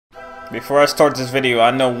Before I start this video,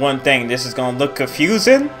 I know one thing. This is gonna look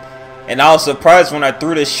confusing, and I was surprised when I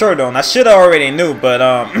threw this shirt on. I should have already knew,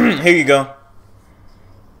 but here you go.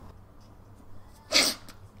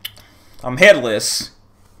 I'm headless.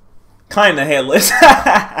 Kinda headless.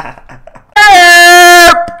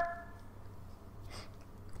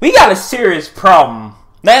 We got a serious problem.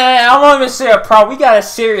 Nah, I won't even say a problem. We got a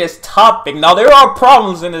serious topic. Now, there are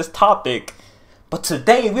problems in this topic, but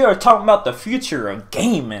today we are talking about the future of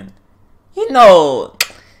gaming. You know,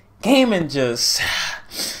 gaming just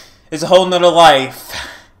is a whole nother life.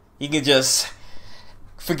 You can just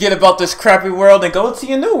forget about this crappy world and go to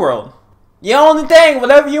your new world. Your only thing,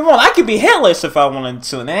 whatever you want. I could be headless if I wanted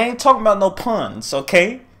to, and I ain't talking about no puns,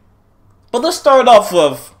 okay? But let's start off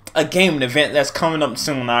with a gaming event that's coming up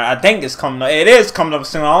soon. I think it's coming up. It is coming up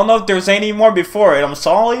soon. I don't know if there's any more before it. I'm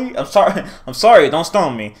sorry. Don't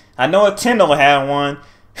stone me. I know Nintendo had one.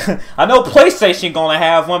 I know PlayStation gonna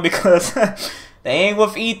have one because they ain't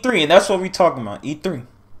with E3, and that's what we talking about. E3.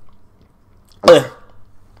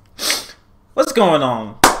 What's going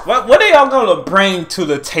on? What are y'all gonna bring to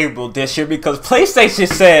the table this year? Because PlayStation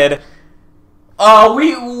said,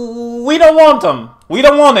 we don't want them. We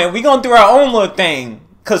don't want it. We gonna do our own little thing.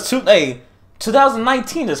 Cause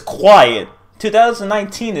 2019 is quiet.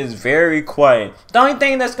 2019 is very quiet. The only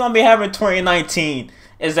thing that's gonna be happening in 2019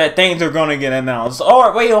 is that things are gonna get announced.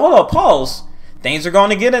 Oh wait, hold up, pause. Things are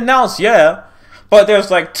gonna get announced, yeah. But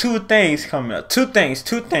there's like two things coming up. Two things.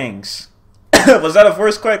 Was that a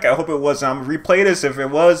voice crack? I hope it wasn't. I'm gonna replay this. If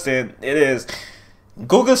it was, then it is.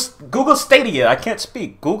 Google Stadia. I can't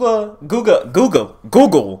speak. Google. There you go.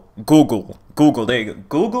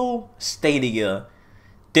 Google Stadia.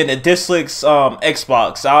 Then the Dislix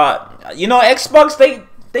Xbox. You know, Xbox,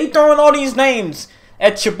 they throwing all these names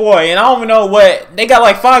at your boy, and I don't even know what. They got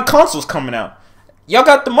like 5 consoles coming out. Y'all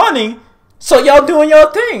got the money, so y'all doing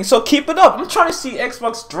your thing. So keep it up. I'm trying to see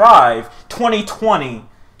Xbox Drive 2020.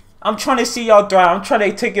 I'm trying to see y'all drive. I'm trying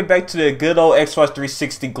to take it back to the good old Xbox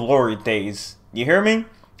 360 glory days. You hear me?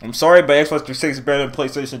 I'm sorry, but Xbox 360 is better than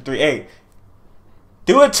PlayStation 3. Hey,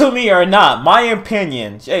 do it to me or not. My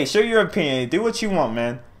opinion. Hey, share your opinion. Do what you want,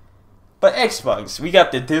 man. But Xbox, we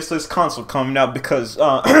got the discless console coming out because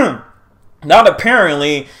not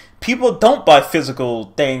apparently people don't buy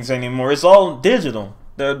physical things anymore. It's all digital.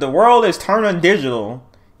 The world is turning digital.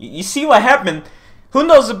 You see what happened? Who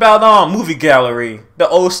knows about Movie Gallery, the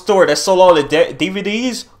old store that sold all the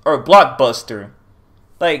DVDs, or Blockbuster?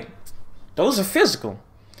 Like, those are physical.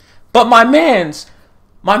 But my man's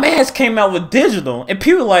came out with digital, and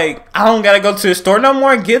people like, I don't gotta go to the store no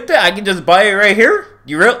more and get that. I can just buy it right here.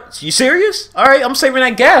 You serious? All right, I'm saving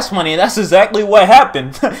that gas money, and that's exactly what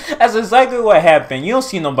happened. That's exactly what happened. You don't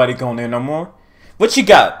see nobody going there no more. What you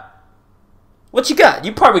got? What you got?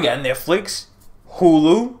 You probably got Netflix,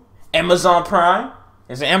 Hulu, Amazon Prime.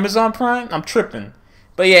 Is it Amazon Prime? I'm tripping.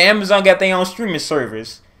 But yeah, Amazon got their own streaming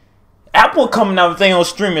service. Apple coming out with their own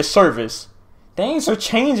streaming service. Things are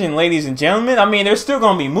changing, ladies and gentlemen. I mean, there's still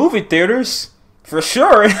going to be movie theaters, for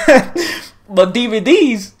sure. But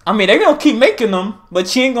DVDs, I mean, they're going to keep making them,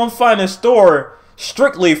 but you ain't going to find a store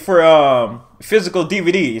strictly for physical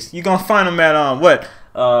DVDs. You're going to find them at,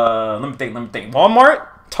 let me think. Walmart,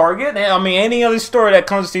 Target, I mean, any other store that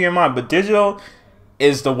comes to your mind. But digital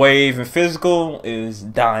is the wave, and physical is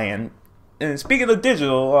dying. And speaking of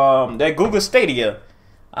digital, that Google Stadia,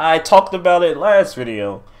 I talked about it last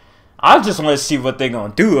video. I just want to see what they're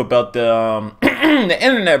gonna do about the the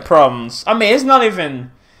internet problems. I mean, it's not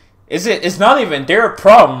even their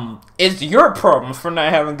problem. It's your problem for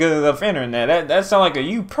not having good enough internet. That sounds like a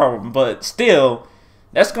you problem, but still,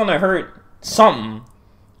 that's gonna hurt something.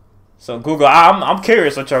 So Google, I'm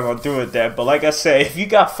curious what y'all gonna do with that. But like I said, if you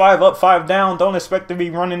got 5 up, 5 down, don't expect to be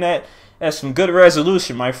running that at some good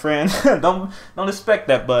resolution, my friend. don't expect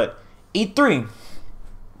that. But E3,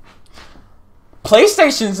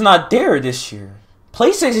 PlayStation's not there this year.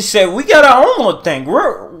 PlayStation said we got our own little thing.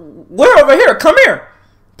 We're over here. Come here.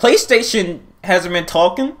 PlayStation hasn't been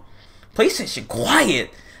talking. PlayStation quiet,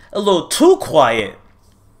 a little too quiet.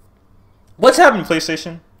 What's happening,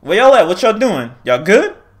 PlayStation? Where y'all at? What y'all doing? Y'all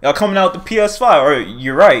good? Y'all coming out with the PS5? Or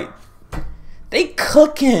you're right. They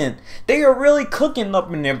cooking. They are really cooking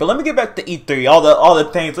up in there. But let me get back to E3. All the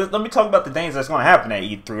things. Let me talk about the things that's gonna happen at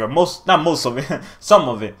E3. Or not most of it. Some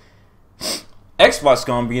of it. Xbox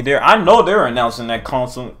gonna be there. I know they're announcing that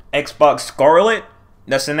console. Xbox Scarlet.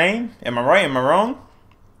 That's the name. Am I right? Am I wrong?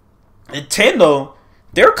 Nintendo,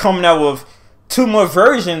 they're coming out with 2 more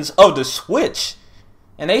versions of the Switch,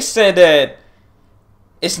 and they said that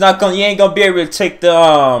it's not gonna. You ain't gonna be able to take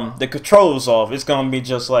the controls off. It's gonna be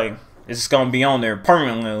just like it's gonna be on there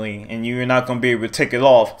permanently, and you're not gonna be able to take it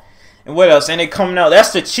off. And what else? And they're coming out.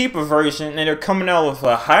 That's the cheaper version, and they're coming out with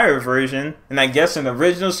a higher version. And I guess in the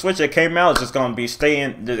original Switch that came out, it's just gonna be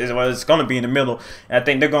staying. It's gonna be in the middle. And I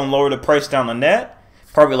think they're gonna lower the price down on that.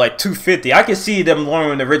 Probably like $250. I can see them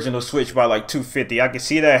lowering the original Switch by like $250. I can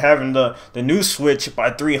see that having the new Switch by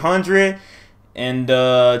 $300,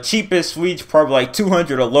 and cheapest Switch probably like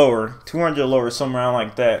 $200 or lower. $200 or lower, somewhere around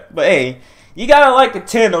like that. But hey, you gotta like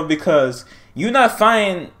Nintendo because you're not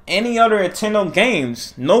finding any other Nintendo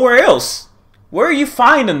games nowhere else. Where are you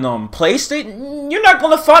finding them? PlayStation? You're not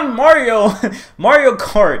gonna find Mario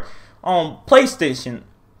Kart on PlayStation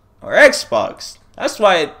or Xbox. That's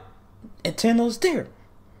why Nintendo's there.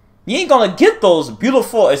 You ain't gonna get those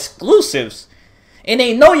beautiful exclusives, and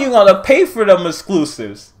they know you're gonna pay for them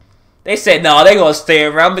exclusives. They said, no, they gonna stay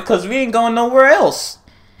around because we ain't going nowhere else.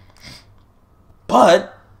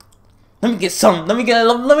 But let me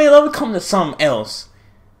come to something else.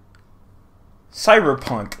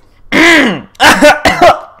 Cyberpunk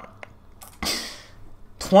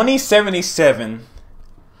 2077.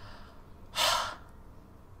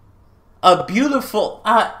 A beautiful,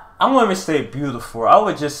 I wouldn't even say beautiful. I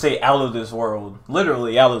would just say out of this world.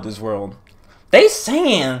 Literally out of this world. They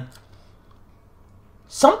saying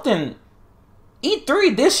something.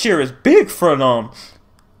 E3 this year is big for them.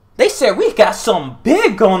 They said we got something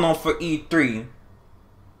big going on for E3.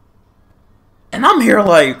 And I'm here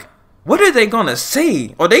like, what are they gonna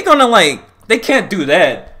say? Are they gonna like, they can't do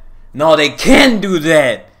that. No, they can do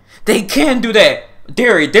that. They can do that.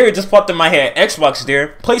 Derry just popped in my head. Xbox, there.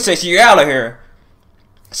 PlayStation, you're out of here.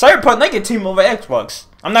 Cyberpunk, they can team over Xbox.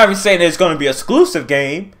 I'm not even saying that it's going to be an exclusive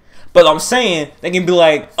game, but I'm saying they can be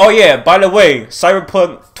like, oh yeah, by the way,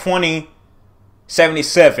 Cyberpunk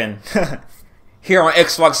 2077 here on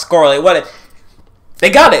Xbox Scarlet. What? They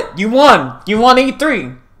got it. You won. You won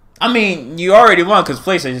E3. I mean, you already won because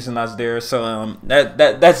PlayStation's not there, so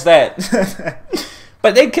that's that.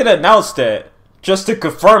 But they could announce that just to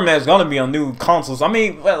confirm that it's gonna be on new consoles. I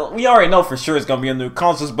mean, well, we already know for sure it's gonna be on new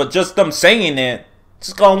consoles, but just them saying it, it's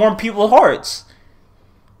just gonna warm people's hearts.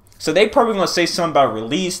 So they probably gonna say something about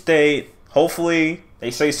release date. Hopefully, they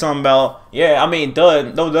say something about, yeah, I mean,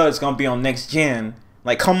 it's gonna be on next gen.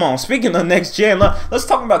 Like, come on. Speaking of next gen, let's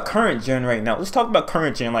talk about current gen right now. Let's talk about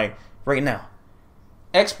current gen, like right now.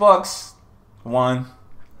 Xbox One,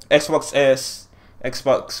 Xbox S,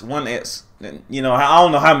 Xbox One S. You know, I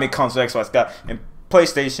don't know how many consoles Xbox got. And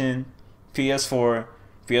PlayStation, PS4,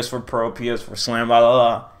 PS4 Pro, PS4 Slim, blah, blah,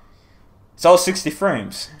 blah. It's all 60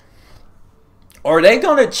 frames. Are they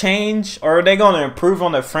going to change, or are they going to improve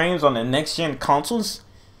on the frames on the next-gen consoles?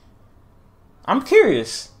 I'm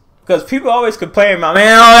curious. Because people always complain about,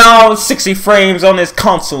 man, oh, 60 frames on these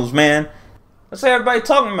consoles, man. That's what everybody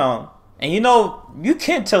talking about. And you know, you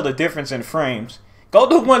can't tell the difference in frames. Go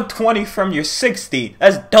to 120 from your 60.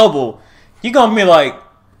 That's double. You're going to be like,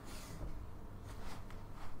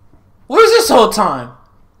 where's this whole time?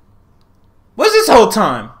 Where's this whole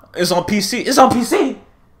time? It's on PC. It's on PC.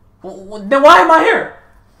 Then why am I here?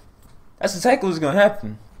 That's exactly what's going to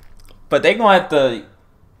happen. But they going to have to,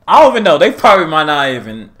 I don't even know. They probably might not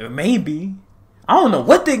even, maybe. I don't know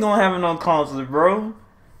what they going to have on consoles, bro.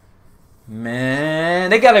 Man,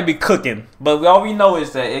 they got to be cooking. But all we know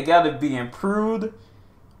is that it got to be improved.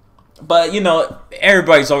 But, you know,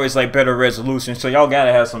 everybody's always like better resolution, so y'all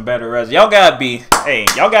gotta have some better res. Y'all gotta be, hey,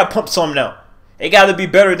 y'all gotta pump something out. It gotta be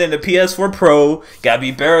better than the PS4 Pro. Gotta be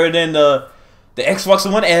better than the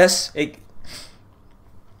Xbox One S. Is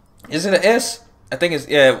it an S? I think it's,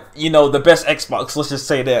 yeah, you know, the best Xbox. Let's just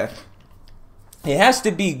say that. It has to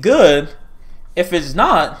be good. If it's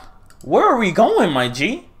not, where are we going, my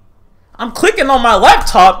G? I'm clicking on my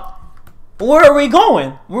laptop, but where are we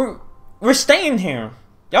going? We're staying here.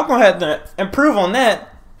 Y'all gonna have to improve on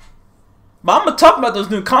that. But I'm gonna talk about those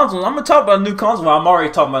new consoles. I'm gonna talk about new consoles. Well, I'm already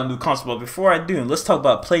talking about a new console. But before I do, let's talk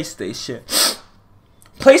about PlayStation.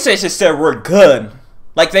 PlayStation said we're good.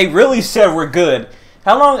 Like, they really said we're good.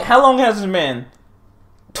 How long has it been?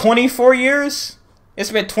 24 years?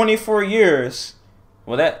 It's been 24 years.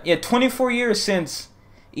 Well, 24 years since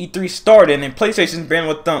E3 started, and PlayStation's been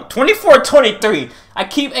with them 24, 23. I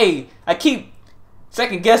keep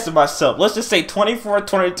second guessing myself. Let's just say 24,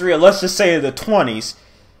 23, or let's just say the 20s.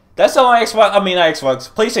 That's how long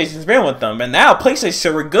PlayStation's been with them. And now PlayStation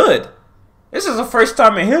said we're good. This is the first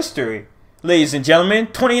time in history, ladies and gentlemen.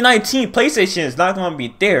 2019, PlayStation is not going to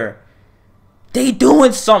be there. They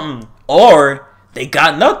doing something. Or they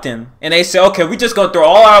got nothing. And they say, okay, we just going to throw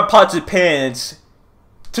all our pots and pans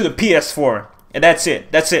to the PS4. And that's it.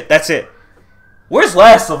 That's it. Where's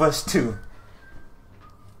Last of Us 2?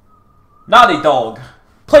 Naughty Dog,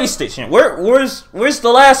 PlayStation. Where's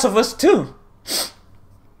The Last of Us 2?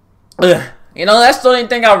 You know, that's the only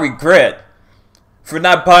thing I regret for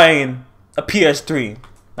not buying a PS3.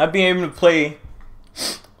 Not being able to play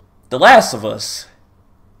The Last of Us.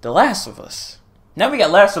 The Last of Us. Now we got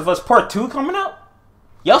Last of Us Part 2 coming out.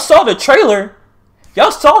 Y'all saw the trailer.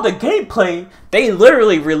 Y'all saw the gameplay. They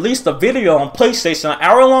literally released a video on PlayStation, an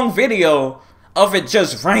hour-long video of it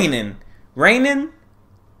just raining. Raining.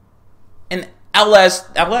 And The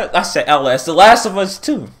Last of Us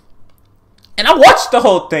 2. And I watched the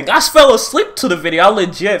whole thing. I fell asleep to the video. I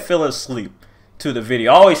legit fell asleep to the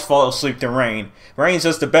video. I always fall asleep to rain. Rain's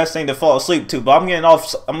just the best thing to fall asleep to. But I'm getting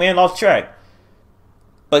off track.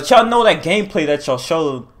 But y'all know that gameplay that y'all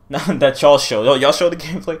showed. That y'all showed. Oh, y'all showed the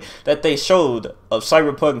gameplay that they showed of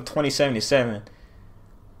Cyberpunk 2077.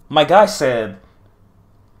 My guy said,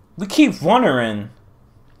 we keep wondering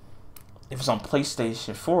if it's on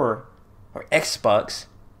PlayStation 4 or Xbox,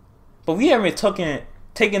 but we haven't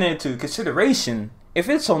taken into consideration if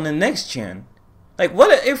it's on the next gen. Like,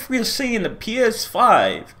 what if we're seeing the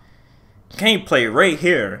PS5 gameplay right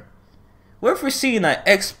here? What if we're seeing an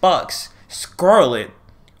Xbox Scarlet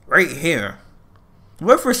right here?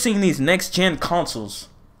 What if we're seeing these next gen consoles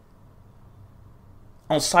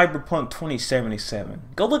on Cyberpunk 2077?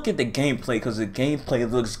 Go look at the gameplay, because the gameplay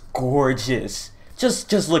looks gorgeous.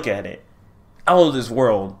 Just look at it. Out of this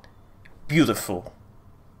world. Beautiful.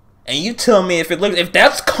 And you tell me if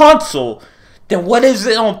that's console, then what is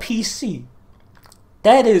it on PC?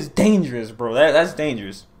 That is dangerous, bro. That's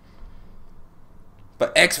dangerous.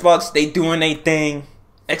 But Xbox, they doing their thing.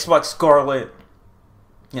 Xbox Scarlet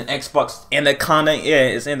and Xbox Anaconda. Yeah,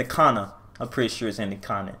 it's Anaconda. I'm pretty sure it's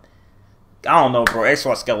Anaconda. I don't know, bro.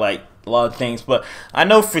 Xbox got like a lot of things, but I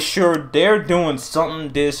know for sure they're doing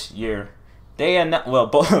something this year. They are not, well,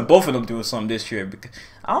 both of them doing something this year. Because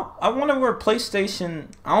I wonder where PlayStation.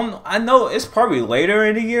 I know it's probably later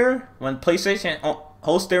in the year when PlayStation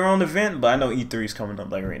hosts their own event, but I know E3 is coming up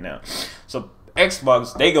like right now. So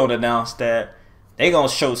Xbox, they gonna announce that they gonna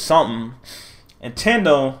show something.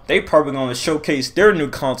 Nintendo, they probably gonna showcase their new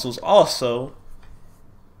consoles also.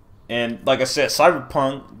 And like I said,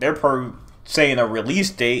 Cyberpunk, they're probably saying a release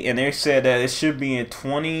date, and they said that it should be in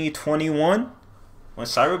 2021 when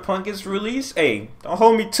Cyberpunk is released. Hey, don't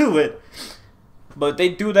hold me to it, but they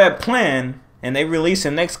do that plan and they release the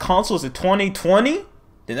next consoles in 2020,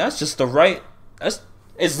 then that's just the right.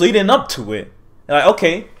 It's leading up to it. Like,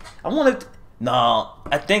 okay, I want to. No,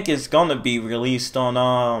 I think it's gonna be released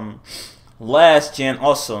on last gen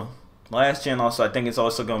also. Last gen also, I think it's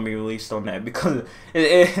also gonna be released on that, because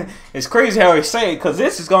it's crazy how they say it, because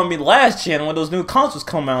this is gonna be last gen when those new consoles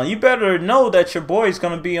come out. You better know that your boy's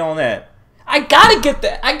gonna be on that. I gotta get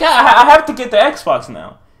that. I have to get the Xbox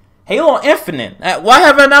now. Halo Infinite. Why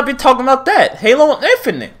have I not been talking about that? Halo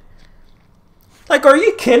Infinite. Like, are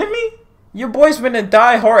you kidding me? Your boy's been a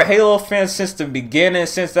die-hard Halo fan since the beginning,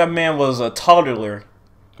 since that man was a toddler.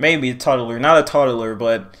 Maybe a toddler, not a toddler,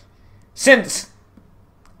 but since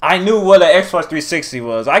I knew what an Xbox 360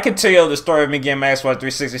 was. I can tell you the story of me getting my Xbox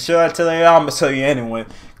 360. Should I tell you? I'm going to tell you anyway.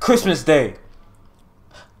 Christmas Day.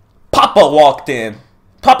 Papa walked in.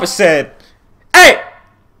 Papa said, "Hey!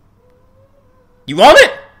 You want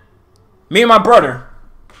it?" Me and my brother.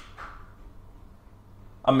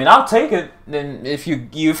 I mean, I'll take it. Then if you're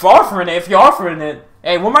offering it,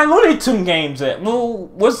 hey, where my Looney Tunes games at? Well,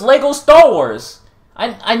 what's Lego Star Wars?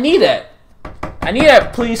 I need that. I need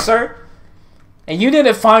that, please, sir. And you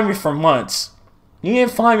didn't find me for months. You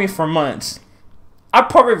didn't find me for months. I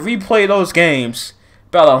probably replayed those games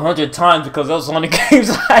about 100 times, because those were the only games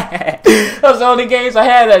I had. Those were the only games I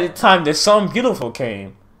had at the time that Something Beautiful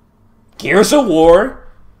came. Gears of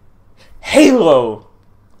War, Halo,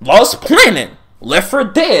 Lost Planet, Left 4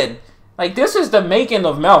 Dead. Like, this is the making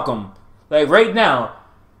of Malcolm. Like, right now,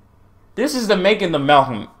 this is the making of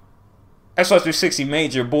Malcolm. Xbox 360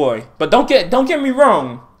 made your boy. But don't get me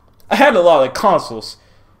wrong. I had a lot of consoles.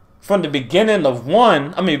 From the beginning of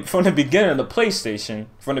from the beginning of the PlayStation.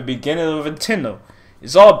 From the beginning of Nintendo.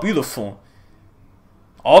 It's all beautiful.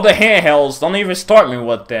 All the handhelds, don't even start me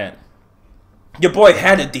with that. Your boy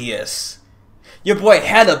had a DS. Your boy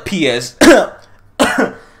had a PS.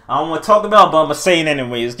 I don't want to talk about it, but I'm going to say it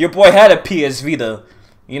anyways. Your boy had a PS Vita.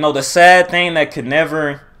 You know, the sad thing that could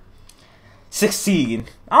never succeed.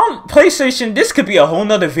 PlayStation, this could be a whole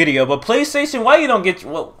nother video, but PlayStation,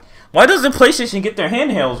 why doesn't PlayStation get their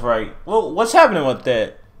handhelds right? Well, what's happening with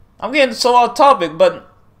that? I'm getting so off topic, but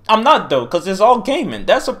I'm not though, because it's all gaming.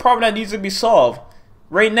 That's a problem that needs to be solved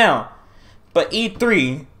right now. But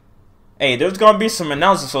E3, hey, there's gonna be some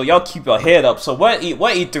announcements, so y'all keep your head up. So what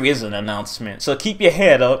E3 is an announcement? So keep your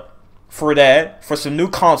head up for that, for some new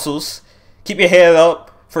consoles. Keep your head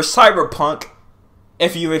up for Cyberpunk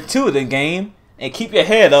if you're into the game, and keep your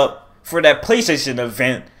head up for that PlayStation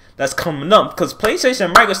event that's coming up. Because PlayStation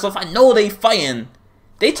and Microsoft, I know they fighting.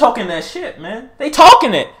 They talking that shit, man. They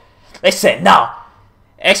talking it. They said, nah.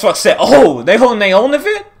 Xbox said, oh, they holding their own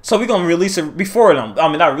event? So we gonna release it before them. I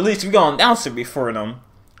mean, not release it, we gonna announce it before them.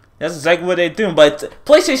 That's exactly what they're doing. But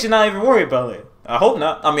PlayStation not even worried about it. I hope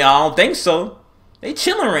not. I mean, I don't think so. They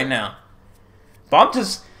chilling right now. But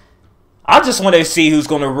I just want to see who's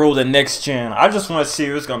gonna rule the next gen. I just want to see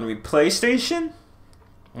if it's gonna be PlayStation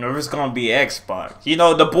or if it's gonna be Xbox. You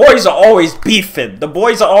know, the boys are always beefing. The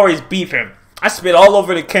boys are always beefing. I spit all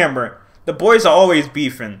over the camera. The boys are always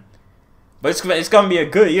beefing. But it's gonna be a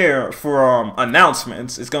good year for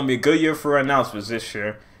announcements. It's gonna be a good year for announcements this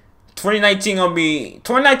year. 2019 gonna be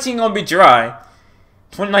dry.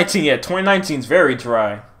 2019 is very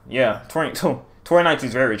dry. Yeah, 2019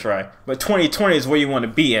 is very dry. But 2020 is where you want to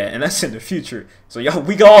be at, and that's in the future. So y'all,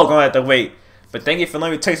 we all gonna have to wait. But thank you for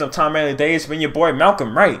letting me take some time out of the day. It's been your boy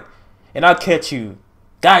Malcolm Wright, and I'll catch you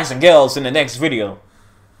guys and gals in the next video.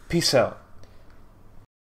 Peace out.